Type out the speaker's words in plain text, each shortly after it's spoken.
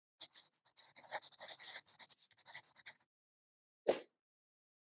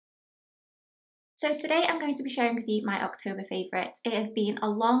So today I'm going to be sharing with you my October favourites. It has been a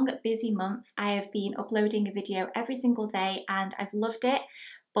long, busy month. I have been uploading a video every single day and I've loved it,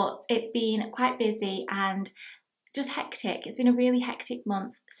 but it's been quite busy and just hectic. It's been a really hectic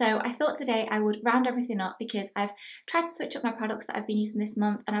month. So I thought today I would round everything up because I've tried to switch up my products that I've been using this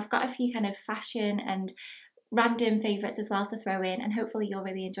month, and I've got a few kind of fashion and random favourites as well to throw in, and hopefully you'll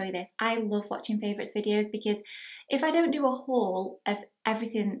really enjoy this. I love watching favourites videos because if I don't do a haul of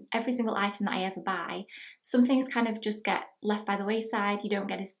everything, every single item that I ever buy, some things kind of just get left by the wayside. You don't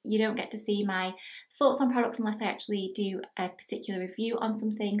get to see my thoughts on products unless I actually do a particular review on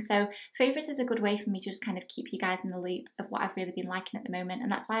something. So favourites is a good way for me to just kind of keep you guys in the loop of what I've really been liking at the moment,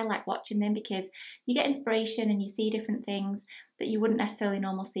 and that's why I like watching them, because you get inspiration and you see different things that you wouldn't necessarily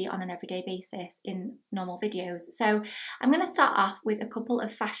normally see on an everyday basis in normal videos. So I'm going to start off with a couple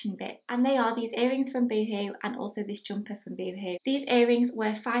of fashion bits, and they are these earrings from Boohoo and also this jumper from Boohoo. These earrings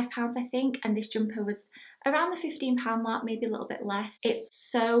were £5 I think, and this jumper was around the £15 mark, maybe a little bit less. It's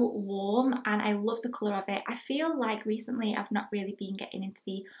so warm and I love the colour of it. I feel like recently I've not really been getting into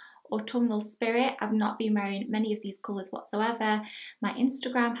the autumnal spirit. I've not been wearing many of these colours whatsoever. My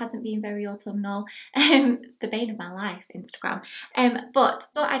Instagram hasn't been very autumnal, the bane of my life, Instagram. But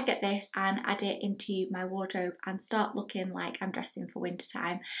thought I'd get this and add it into my wardrobe and start looking like I'm dressing for winter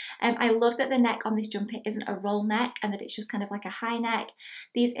time. I love that the neck on this jumper isn't a roll neck and that it's just kind of like a high neck.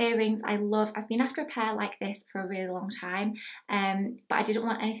 These earrings I love. I've been after a pair like this for a really long time, but I didn't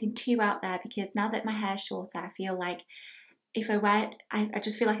want anything too out there because now that my hair's shorter, I feel like if I wear it, I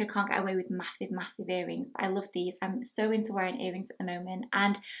just feel like I can't get away with massive earrings. But I love these. I'm so into wearing earrings at the moment,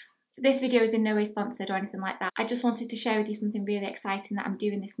 and this video is in no way sponsored or anything like that. I just wanted to share with you something really exciting that I'm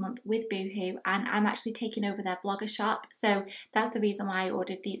doing this month with Boohoo, and I'm actually taking over their blogger shop. So that's the reason why I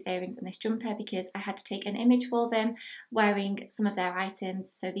ordered these earrings and this jumper, because I had to take an image for them wearing some of their items.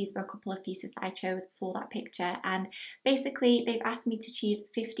 So these were a couple of pieces that I chose for that picture, and basically they've asked me to choose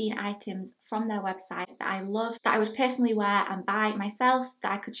 15 items from their website that I love, that I would personally wear and buy myself,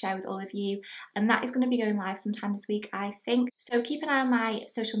 that I could share with all of you, and that is going to be going live sometime this week, I think. So keep an eye on my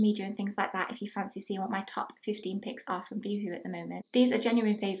social media and things like that if you fancy seeing what my top 15 picks are from Boohoo at the moment. These are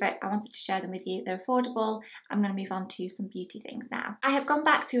genuine favourites. I wanted to share them with you. They're affordable. I'm going to move on to some beauty things now. I have gone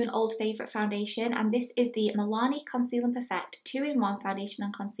back to an old favourite foundation, and this is the Milani Conceal and Perfect 2-in-1 foundation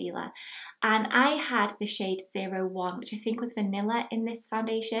and concealer. And I had the shade 01, which I think was vanilla in this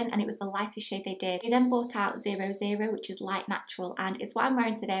foundation, and it was the lightest shade they did. I then bought out 00, which is light natural, and it's what I'm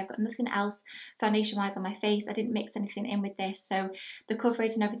wearing today. I've got nothing else foundation wise on my face. I didn't mix anything in with this, so the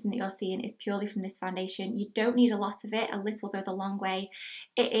coverage and everything that you're seeing is purely from this foundation. You don't need a lot of it. A little goes a long way.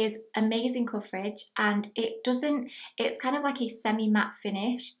 It is amazing coverage, and it's kind of like a semi-matte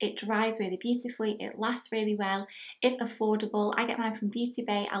finish. It dries really beautifully. It lasts really well. It's affordable. I get mine from Beauty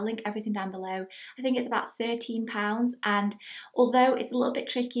Bay. I'll link everything down below. I think it's about £13, and although it's a little bit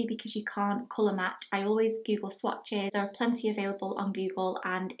tricky because you can't colour match, I always Google swatches. There are plenty available on Google,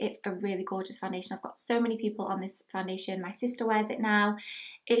 and it's a really gorgeous foundation. I've got so many people on this foundation. My sister wears it now.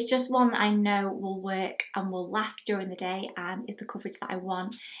 It's just one that I know will work and will last during the day, and is the coverage that I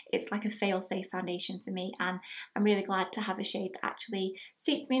want. It's like a fail-safe foundation for me, and I'm really glad to have a shade that actually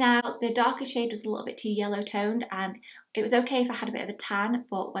suits me now. The darker shade was a little bit too yellow toned, and it was okay if I had a bit of a tan,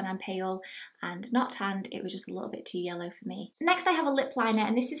 but when I'm pale and not tanned, it was just a little bit too yellow for me. Next I have a lip liner,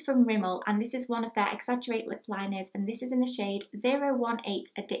 and this is from Rimmel, and this is one of their Exaggerate lip liners, and this is in the shade 018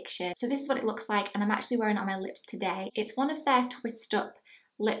 Addiction. So this is what it looks like, and I'm actually wearing it on my lips today. It's one of their twist up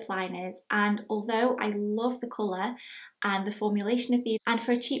lip liners, and although I love the colour and the formulation of these, and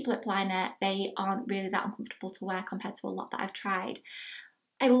for a cheap lip liner they aren't really that uncomfortable to wear compared to a lot that I've tried.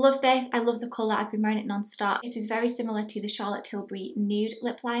 I love this. I love the colour. I've been wearing it non-stop. This is very similar to the Charlotte Tilbury Nude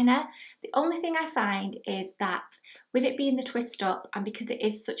lip liner. The only thing I find is that with it being the twist up, and because it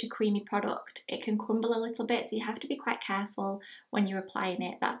is such a creamy product, it can crumble a little bit, so you have to be quite careful when you're applying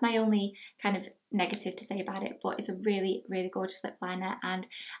it. That's my only kind of negative to say about it, but it's a really gorgeous lip liner and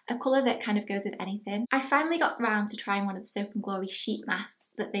a colour that kind of goes with anything. I finally got round to trying one of the Soap and Glory sheet masks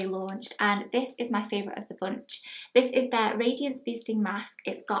that they launched, and this is my favourite of the bunch. This is their Radiance Boosting Mask.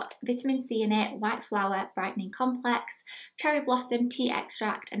 It's got vitamin C in it, white flower brightening complex, cherry blossom tea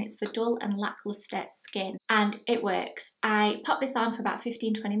extract, and it's for dull and lacklustre skin, and it works. I pop this on for about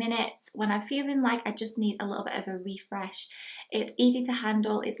 15-20 minutes when I'm feeling like I just need a little bit of a refresh. It's easy to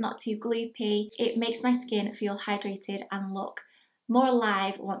handle, it's not too gloopy, it makes my skin feel hydrated and look more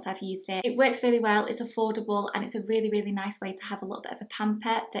alive once I've used it. It works really well, it's affordable, and it's a really nice way to have a little bit of a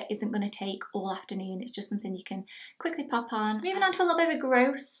pamper that isn't going to take all afternoon. It's just something you can quickly pop on. Moving on to a little bit of a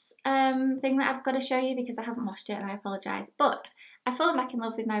gross thing that I've got to show you because I haven't washed it and I apologise, but I've fallen back in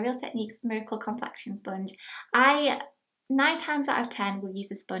love with my Real Techniques Miracle Complexion Sponge. 9 times out of 10 will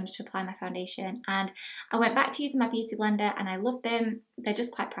use a sponge to apply my foundation, and I went back to using my beauty blender and I love them. They're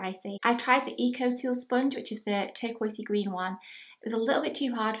just quite pricey. I tried the Eco Tool sponge, which is the turquoisey green one. It was a little bit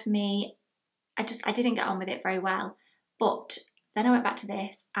too hard for me. I didn't get on with it very well, but then I went back to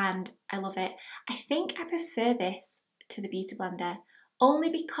this and I love it. I think I prefer this to the beauty blender only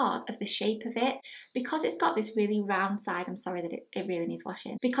because of the shape of it. Because it's got this really round side, I'm sorry that it really needs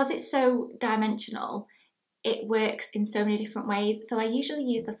washing. Because it's so dimensional, it works in so many different ways. So I usually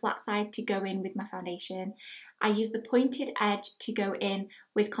use the flat side to go in with my foundation. I use the pointed edge to go in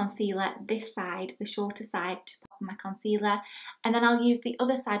with concealer, this side, the shorter side, to pop on my concealer. And then I'll use the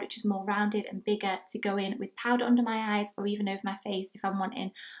other side, which is more rounded and bigger, to go in with powder under my eyes or even over my face if I'm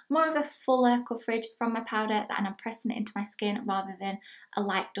wanting more of a fuller coverage from my powder, and I'm pressing it into my skin rather than a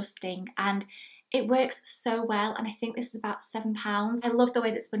light dusting. And it works so well, and I think this is about £7. I love the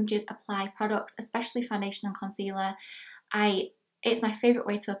way that sponges apply products, especially foundation and concealer. It's my favourite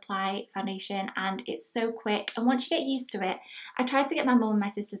way to apply foundation, and it's so quick, and once you get used to it, I tried to get my mum and my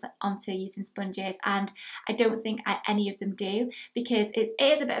sisters onto using sponges, and I don't think any of them do, because it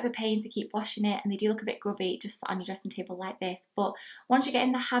is a bit of a pain to keep washing it, and they do look a bit grubby just on your dressing table like this. But once you get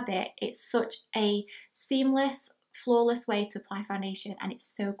in the habit, it's such a seamless, flawless way to apply foundation, and it's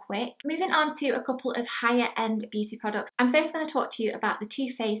so quick. Moving on to a couple of higher end beauty products. I'm first going to talk to you about the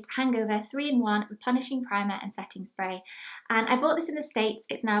Too Faced Hangover 3-in-1 Replenishing Primer and Setting Spray. And I bought this in the States,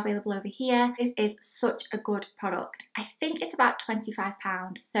 it's now available over here. This is such a good product. I think it's about £25,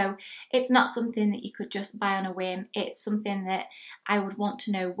 so it's not something that you could just buy on a whim. It's something that I would want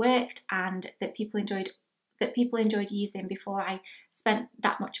to know worked and that people enjoyed using before I spent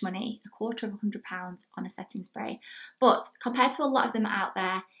that much money, £250 on a setting spray. But compared to a lot of them out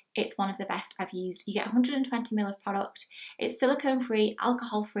there, it's one of the best I've used. You get 120ml of product. It's silicone free,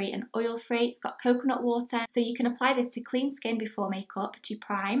 alcohol free and oil free. It's got coconut water, so you can apply this to clean skin before makeup, to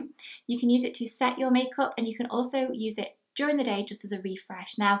prime. You can use it to set your makeup, and you can also use it during the day just as a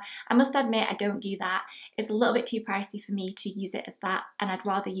refresh. Now, I must admit I don't do that. It's a little bit too pricey for me to use it as that, and I'd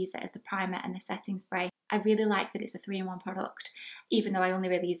rather use it as the primer and the setting spray. I really like that it's a 3-in-1 product, even though I only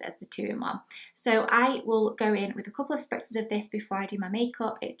really use it as the 2-in-1. So I will go in with a couple of spritzes of this before I do my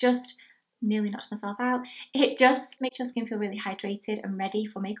makeup. It just nearly knocked myself out. It just makes your skin feel really hydrated and ready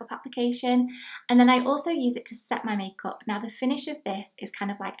for makeup application. And then I also use it to set my makeup. Now the finish of this is kind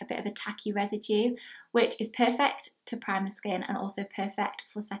of like a bit of a tacky residue, which is perfect to prime the skin and also perfect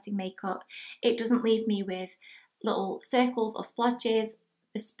for setting makeup. It doesn't leave me with little circles or splodges.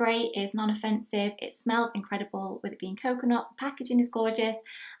 The spray is non-offensive, it smells incredible with it being coconut, the packaging is gorgeous.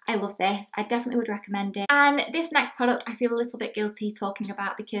 I love this, I definitely would recommend it. And this next product I feel a little bit guilty talking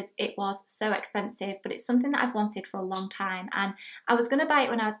about because it was so expensive, but it's something that I've wanted for a long time, and I was going to buy it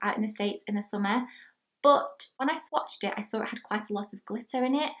when I was out in the States in the summer, but when I swatched it I saw it had quite a lot of glitter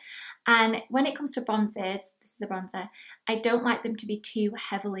in it, and when it comes to bronzers, this is a bronzer, I don't like them to be too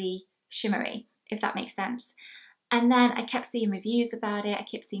heavily shimmery, if that makes sense. And then I kept seeing reviews about it, I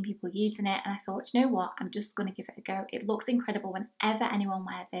kept seeing people using it, and I thought, you know what, I'm just going to give it a go. It looks incredible whenever anyone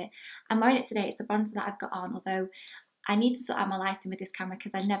wears it. I'm wearing it today, it's the bronzer that I've got on, although I need to sort out my lighting with this camera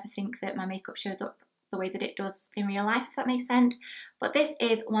because I never think that my makeup shows up the way that it does in real life, if that makes sense. But this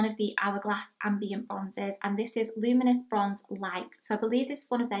is one of the Hourglass Ambient Bronzers, and this is Luminous Bronze Light. So I believe this is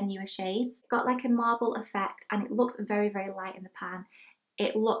one of their newer shades. It's got like a marble effect, and it looks very, very light in the pan.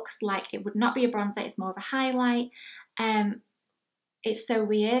 It looks like it would not be a bronzer, it's more of a highlight. It's so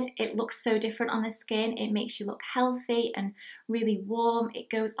weird, it looks so different on the skin, it makes you look healthy and really warm, it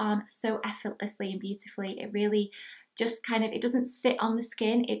goes on so effortlessly and beautifully, it really just kind of, it doesn't sit on the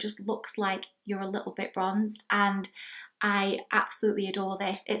skin, it just looks like you're a little bit bronzed, and I absolutely adore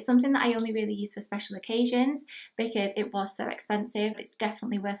this. It's something that I only really use for special occasions because it was so expensive. It's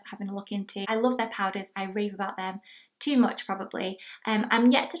definitely worth having a look into. I love their powders, I rave about them. Too much probably.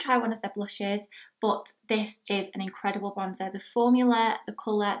 I'm yet to try one of their blushes, but this is an incredible bronzer. The formula, the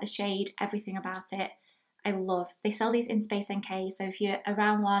colour, the shade, everything about it, I love. They sell these in Space NK, so if you're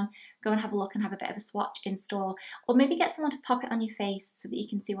around one, go and have a look and have a bit of a swatch in store, or maybe get someone to pop it on your face so that you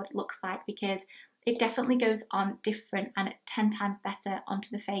can see what it looks like, because it definitely goes on different and 10 times better onto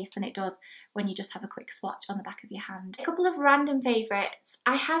the face than it does when you just have a quick swatch on the back of your hand. A couple of random favourites.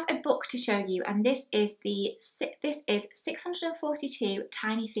 I have a book to show you, and this is 642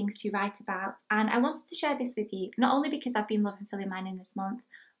 Tiny Things to Write About, and I wanted to share this with you, not only because I've been loving filling mine in this month,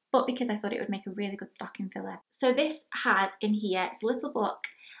 but because I thought it would make a really good stocking filler. So this has in here, it's a little book,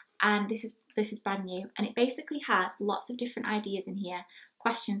 and this is brand new, and it basically has lots of different ideas in here,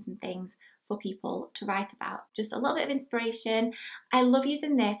 questions and things for people to write about. Just a little bit of inspiration. I love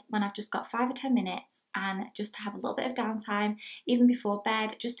using this when I've just got 5 or 10 minutes and just to have a little bit of downtime, even before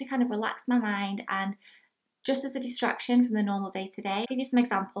bed, just to kind of relax my mind and just as a distraction from the normal day-to-day. I'll give you some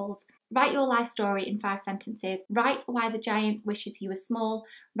examples. Write your life story in 5 sentences. Write why the giant wishes he was small.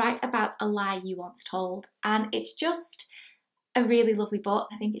 Write about a lie you once told. And it's just a really lovely book.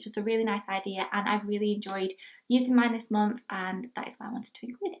 I think it's just a really nice idea and I've really enjoyed using mine this month, and that is why I wanted to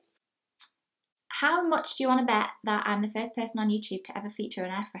include it. How much do you want to bet that I'm the first person on YouTube to ever feature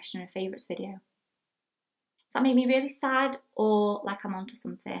an air freshener in a favourites video? Does that make me really sad or like I'm onto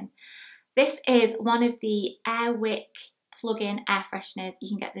something? This is one of the Wick plug-in air fresheners. You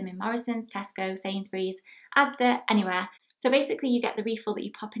can get them in Morrison's, Tesco, Sainsbury's, Asda, anywhere. So basically you get the refill that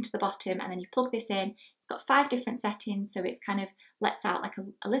you pop into the bottom and then you plug this in. It's got 5 different settings, so it's kind of lets out like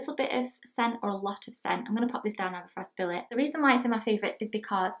a little bit of scent or a lot of scent. I'm going to pop this down now before I spill it. The reason why it's in my favourites is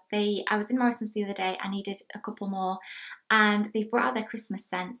because I was in Morrison's the other day, I needed a couple more, and they've brought out their Christmas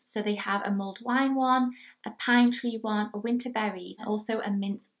scents. So they have a mulled wine one, a pine tree one, a winter berries, and also a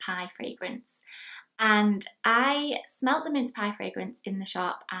mince pie fragrance. And I smelt the mince pie fragrance in the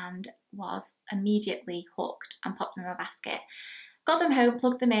shop and was immediately hooked and popped them in my basket. Got them home,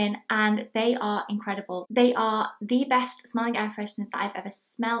 plugged them in, and they are incredible. They are the best smelling air fresheners that I've ever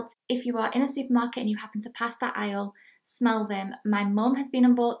smelt. If you are in a supermarket and you happen to pass that aisle, smell them. My mum has been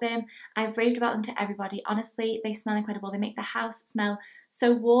and bought them. I've raved about them to everybody. Honestly, they smell incredible. They make the house smell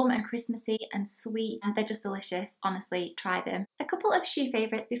so warm and Christmassy and sweet, and they're just delicious. Honestly, try them. A couple of shoe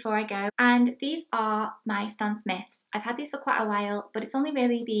favourites before I go, and these are my Stan Smiths. I've had these for quite a while, but it's only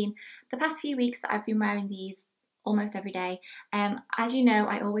really been the past few weeks that I've been wearing these almost every day. As you know,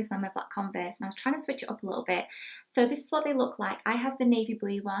 I always wear my black Converse, and I was trying to switch it up a little bit. So this is what they look like. I have the navy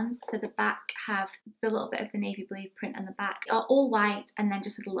blue ones, so the back have the little bit of the navy blue print on the back. They are all white and then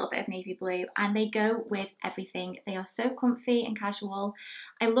just with a little bit of navy blue, and they go with everything. They are so comfy and casual.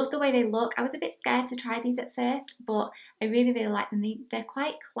 I love the way they look. I was a bit scared to try these at first, but I really, really like them. They're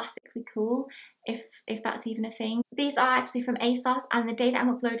quite classically cool, if that's even a thing. These are actually from ASOS, and the day that I'm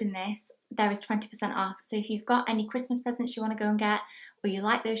uploading this, there is 20% off. So if you've got any Christmas presents you want to go and get, or you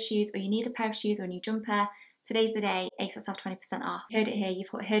like those shoes, or you need a pair of shoes or a new jumper, today's the day. ASOS have 20% off. You heard it here, you've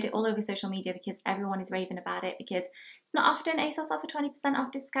heard it all over social media because everyone is raving about it, because it's not often ASOS offer 20%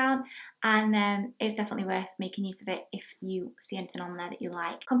 off discount, and it's definitely worth making use of it if you see anything on there that you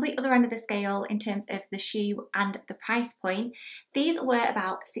like. Complete other end of the scale in terms of the shoe and the price point. These were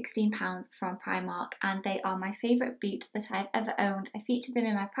about £16 from Primark, and they are my favourite boot that I've ever owned. I featured them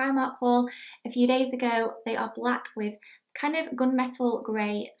in my Primark haul a few days ago. They are black with kind of gunmetal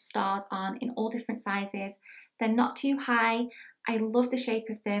grey stars on in all different sizes. They're not too high. I love the shape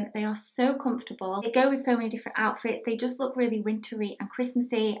of them. They are so comfortable. They go with so many different outfits. They just look really wintry and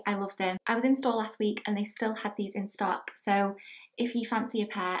Christmassy. I love them. I was in store last week and they still had these in stock. So if you fancy a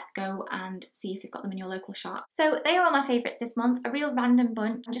pair, go and see if they've got them in your local shop. So they are all my favourites this month, a real random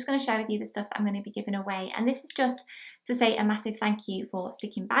bunch. I'm just going to share with you the stuff that I'm going to be giving away. And this is just to say a massive thank you for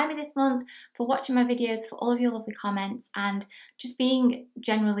sticking by me this month, for watching my videos, for all of your lovely comments, and just being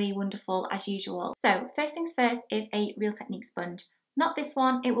generally wonderful as usual. So first things first is a Real Technique sponge. Not this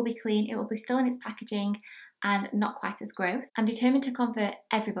one, it will be clean, it will be still in its packaging and not quite as gross. I'm determined to convert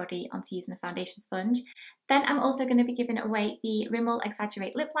everybody onto using a foundation sponge. Then I'm also going to be giving away the Rimmel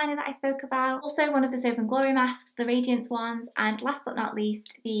Exaggerate lip liner that I spoke about. Also one of the Soap and Glory masks, the Radiance ones, and last but not least,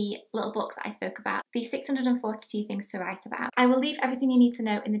 the little book that I spoke about, the 642 Things to Write About. I will leave everything you need to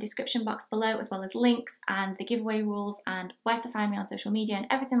know in the description box below, as well as links and the giveaway rules and where to find me on social media and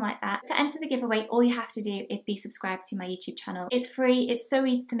everything like that. To enter the giveaway, all you have to do is be subscribed to my YouTube channel. It's free, it's so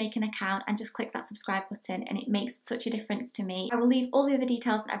easy to make an account, and just click that subscribe button and it makes such a difference to me. I will leave all the other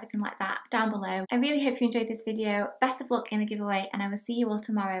details and everything like that down below. I really hope you enjoyed this video. Best of luck in the giveaway, and I will see you all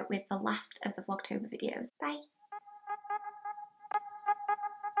tomorrow with the last of the Vlogtober videos. Bye!